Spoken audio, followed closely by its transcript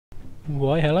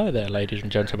Why hello there, ladies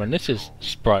and gentlemen, this is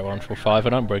Sprite 145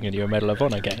 and I'm bringing you a Medal of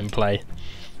Honor gameplay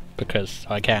because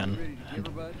I can, and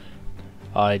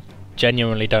I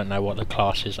genuinely don't know what the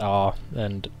classes are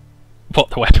and what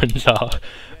the weapons are,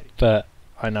 but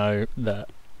I know that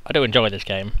I do enjoy this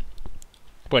game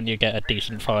when you get a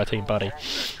decent fireteam buddy.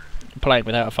 Playing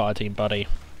without a fireteam buddy,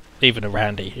 even a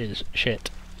Randy, is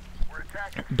shit.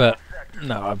 But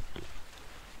no, I've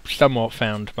somewhat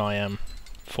found my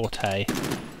forte.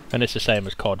 And it's the same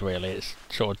as COD really, it's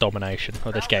sort of domination,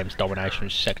 or this game's domination,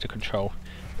 is sector control.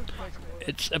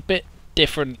 It's a bit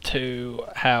different to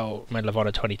how Medal of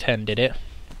Honor 2010 did it,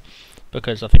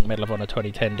 because I think Medal of Honor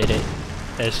 2010 did it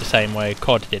it's the same way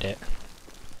COD did it.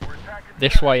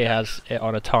 This way it has it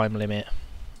on a time limit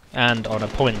and on a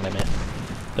point limit.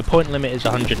 The point limit is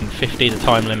 150, the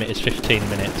time limit is 15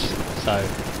 minutes, so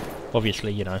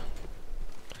obviously, you know,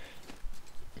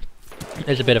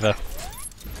 there's a bit of a...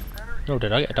 Oh,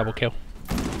 did I get a double kill?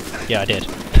 Yeah, I did.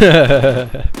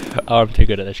 Oh, I'm too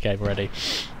good at this game already.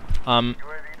 I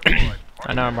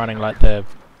know I'm running like the...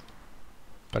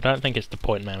 I don't think it's the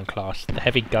point man class. The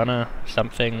heavy gunner,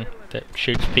 something that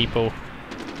shoots people.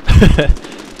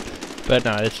 But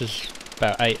no, this is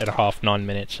about 8.5, 9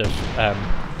 minutes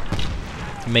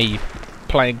of me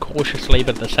playing cautiously,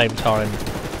 but at the same time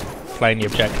playing the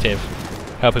objective,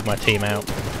 helping my team out,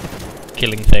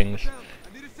 killing things,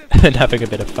 and having a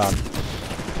bit of fun.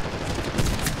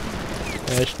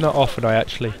 It's not often I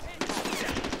actually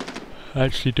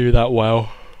do that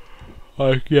well.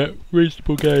 I get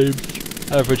reasonable games,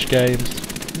 average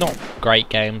games, not great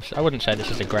games. I wouldn't say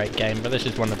this is a great game, but this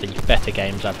is one of the better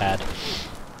games I've had.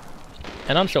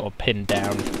 And I'm sort of pinned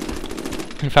down.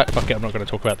 In fact, fuck it, I'm not going to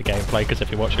talk about the gameplay, because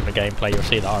if you're watching the gameplay you'll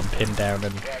see that I'm pinned down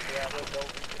and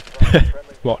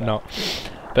whatnot.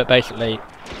 But basically,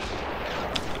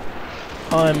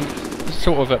 I'm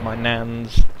sort of at my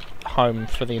nan's home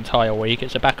for the entire week.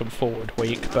 It's a back and forward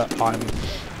week, but I'm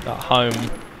at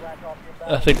home.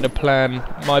 I think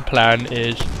my plan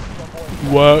is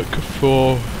work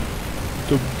for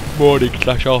the morning /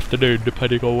 afternoon,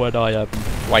 depending on when I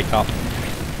wake up,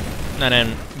 and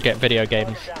then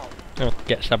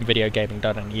get some video gaming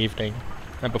done in the evening.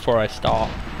 And before I start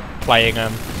playing,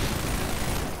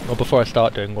 or before I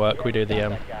start doing work, we do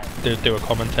the do a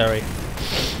commentary.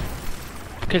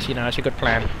 Because, you know, it's a good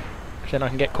plan, because then I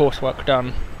can get coursework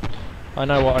done. I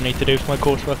know what I need to do for my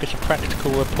coursework. It's a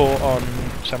practical report on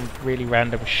some really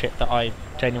random shit that I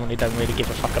genuinely don't really give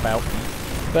a fuck about,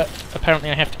 but apparently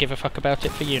I have to give a fuck about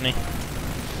it for uni.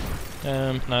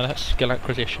 No, that's skill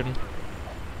acquisition.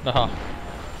 Aha.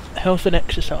 Health and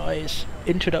exercise,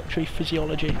 introductory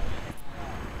physiology.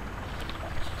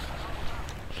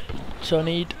 So I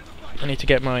need to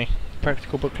get my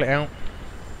practical booklet out.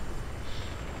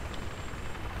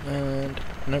 And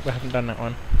nope, I haven't done that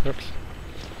one. Oops.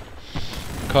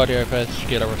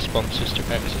 Cardiovascular responses to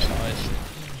exercise.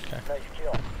 Okay.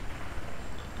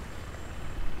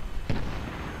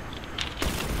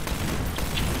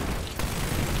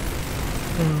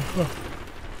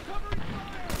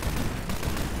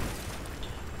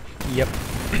 Yep.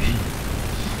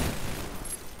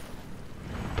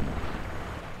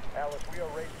 Alice, we are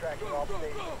racetracking off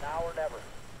stage now or never.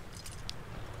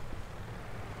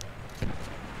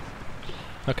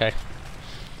 Okay,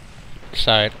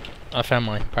 so I found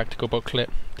my practical booklet.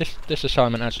 This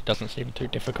assignment actually doesn't seem too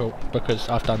difficult because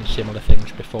I've done similar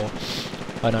things before.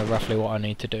 I know roughly what I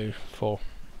need to do for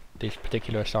these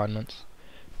particular assignments.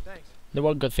 Thanks. The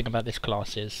one good thing about this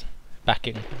class is, but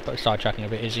sidetracking a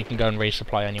bit, is you can go and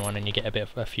resupply anyone and you get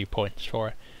a few points for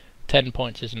it. 10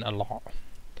 points isn't a lot.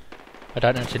 I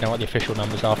don't actually know what the official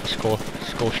numbers are for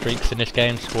score streaks in this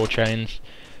game, score chains,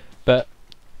 but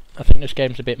I think this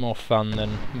game's a bit more fun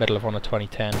than Medal of Honor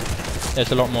 2010.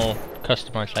 There's a lot more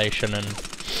customization and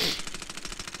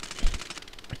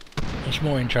it's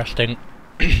more interesting.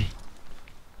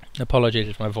 Apologies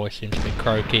if my voice seems a bit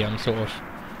croaky. I'm sort of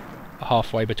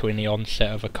halfway between the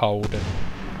onset of a cold and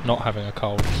not having a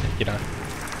cold, so, you know.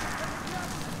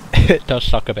 It does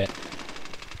suck a bit.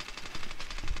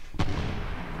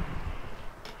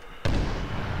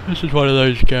 This is one of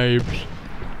those games.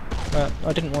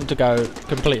 I didn't want to go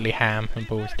completely ham and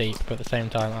balls deep, but at the same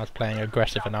time I was playing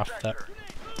aggressive enough that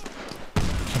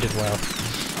I did well.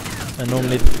 And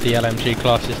normally the LMG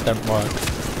classes don't work.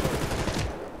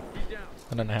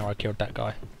 I don't know how I killed that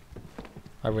guy.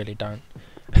 I really don't.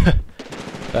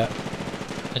 But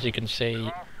as you can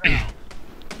see,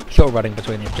 sort of running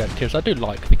between the objectives. I do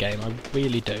like the game, I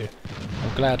really do.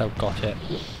 I'm glad I've got it.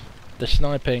 The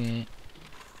sniping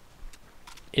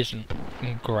isn't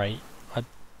great.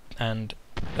 And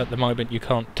at the moment you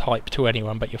can't type to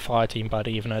anyone but your fireteam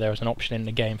buddy, even though there is an option in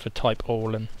the game for type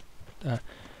all and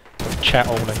chat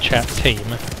all and chat team.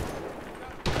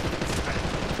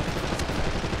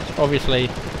 So obviously,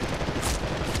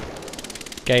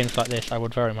 games like this I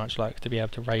would very much like to be able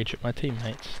to rage at my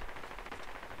teammates.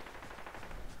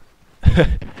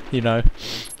 You know,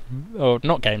 or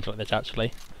not games like this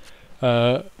actually.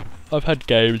 I've had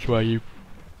games where you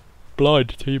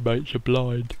blind teammates are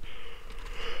blind.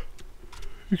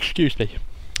 Excuse me.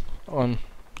 I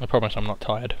promise I'm not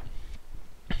tired.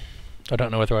 I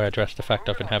don't know whether I addressed the fact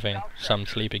I've been having some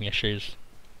sleeping issues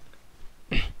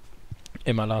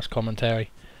in my last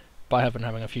commentary, but I have been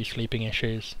having a few sleeping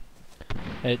issues.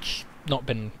 It's not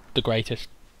been the greatest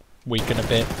week and a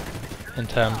bit in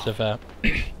terms of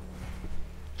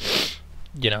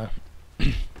you know,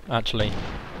 actually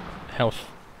health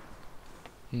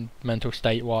and mental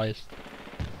state wise,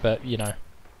 but you know,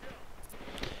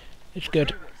 it's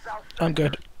good. I'm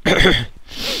good.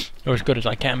 Or as good as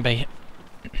I can be.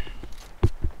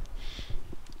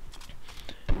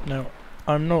 Now,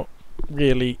 I'm not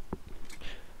really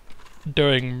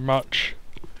doing much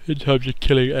in terms of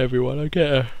killing everyone. I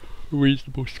get a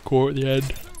reasonable score at the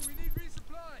end.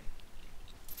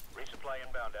 Resupply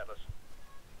inbound,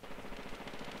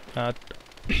 Atlas.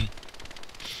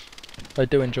 I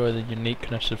do enjoy the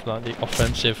uniqueness of like the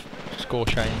offensive score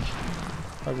change.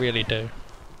 I really do.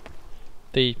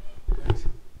 The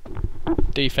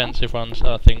defensive ones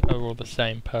I think are all the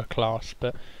same per class,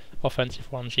 but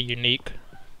offensive ones are unique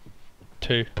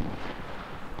to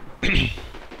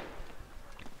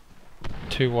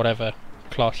to whatever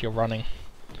class you're running.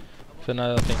 So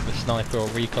now I think the sniper or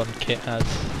recon kit has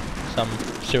some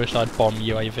suicide bomb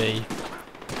UAV,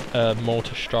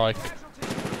 mortar strike,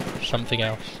 something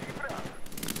else.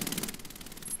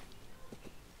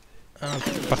 Oh,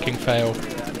 fucking fail.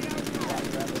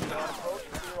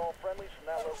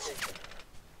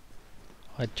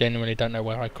 I genuinely don't know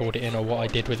where I called it in or what I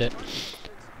did with it.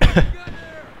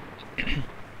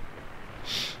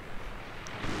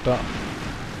 But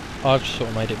I've sort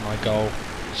of made it my goal,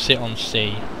 sit on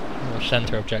C, or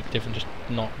centre objective, and just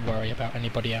not worry about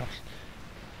anybody else.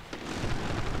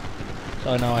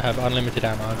 So now I have unlimited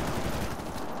ammo.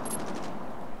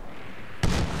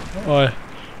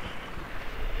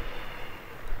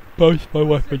 Both my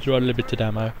weapons are unlimited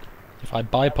ammo. If I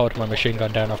bipod my machine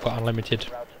gun down, I've got unlimited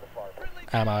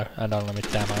ammo and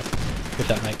unlimited ammo, if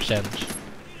that makes sense.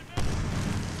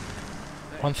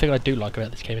 One thing I do like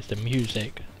about this game is the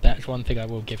music. That's one thing I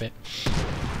will give it.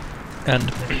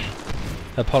 And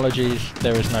apologies,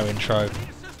 there is no intro.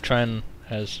 Tren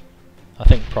has, I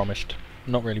think, promised,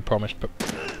 not really promised, but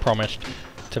promised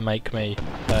to make me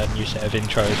a new set of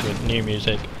intros with new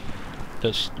music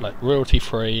that's like royalty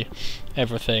free,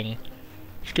 everything.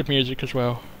 It's good music as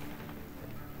well.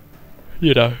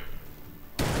 You know.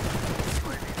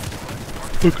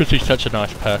 Because he's such a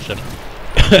nice person.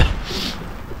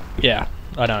 Yeah,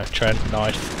 I know, Trent,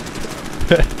 nice.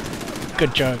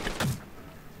 Good joke.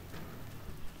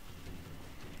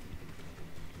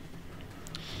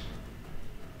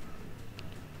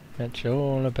 It's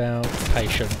all about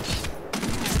patience.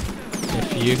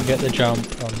 If you can get the jump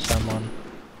on someone,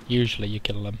 usually you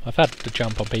kill them. I've had the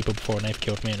jump on people before and they've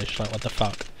killed me and it's like, what the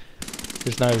fuck?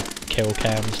 There's no kill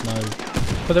cams, no...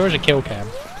 Well, there is a kill cam,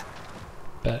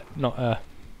 but not a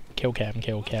kill cam,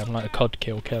 like a COD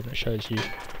kill cam that shows you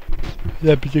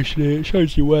their position. It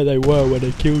shows you where they were when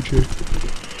they killed you.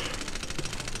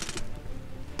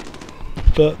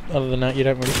 But other than that, you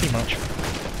don't really see much.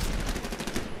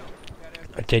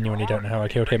 I genuinely don't know how I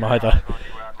killed him either.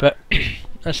 But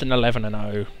that's an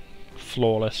 11-0,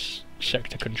 flawless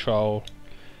sector control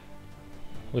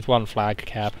with one flag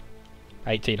cap,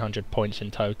 1800 points in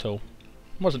total.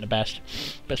 Wasn't the best,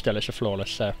 but still it's a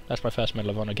flawless. So that's my first Medal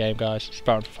of Honor game, guys.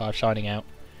 Sprite 5 signing out,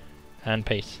 and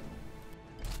peace.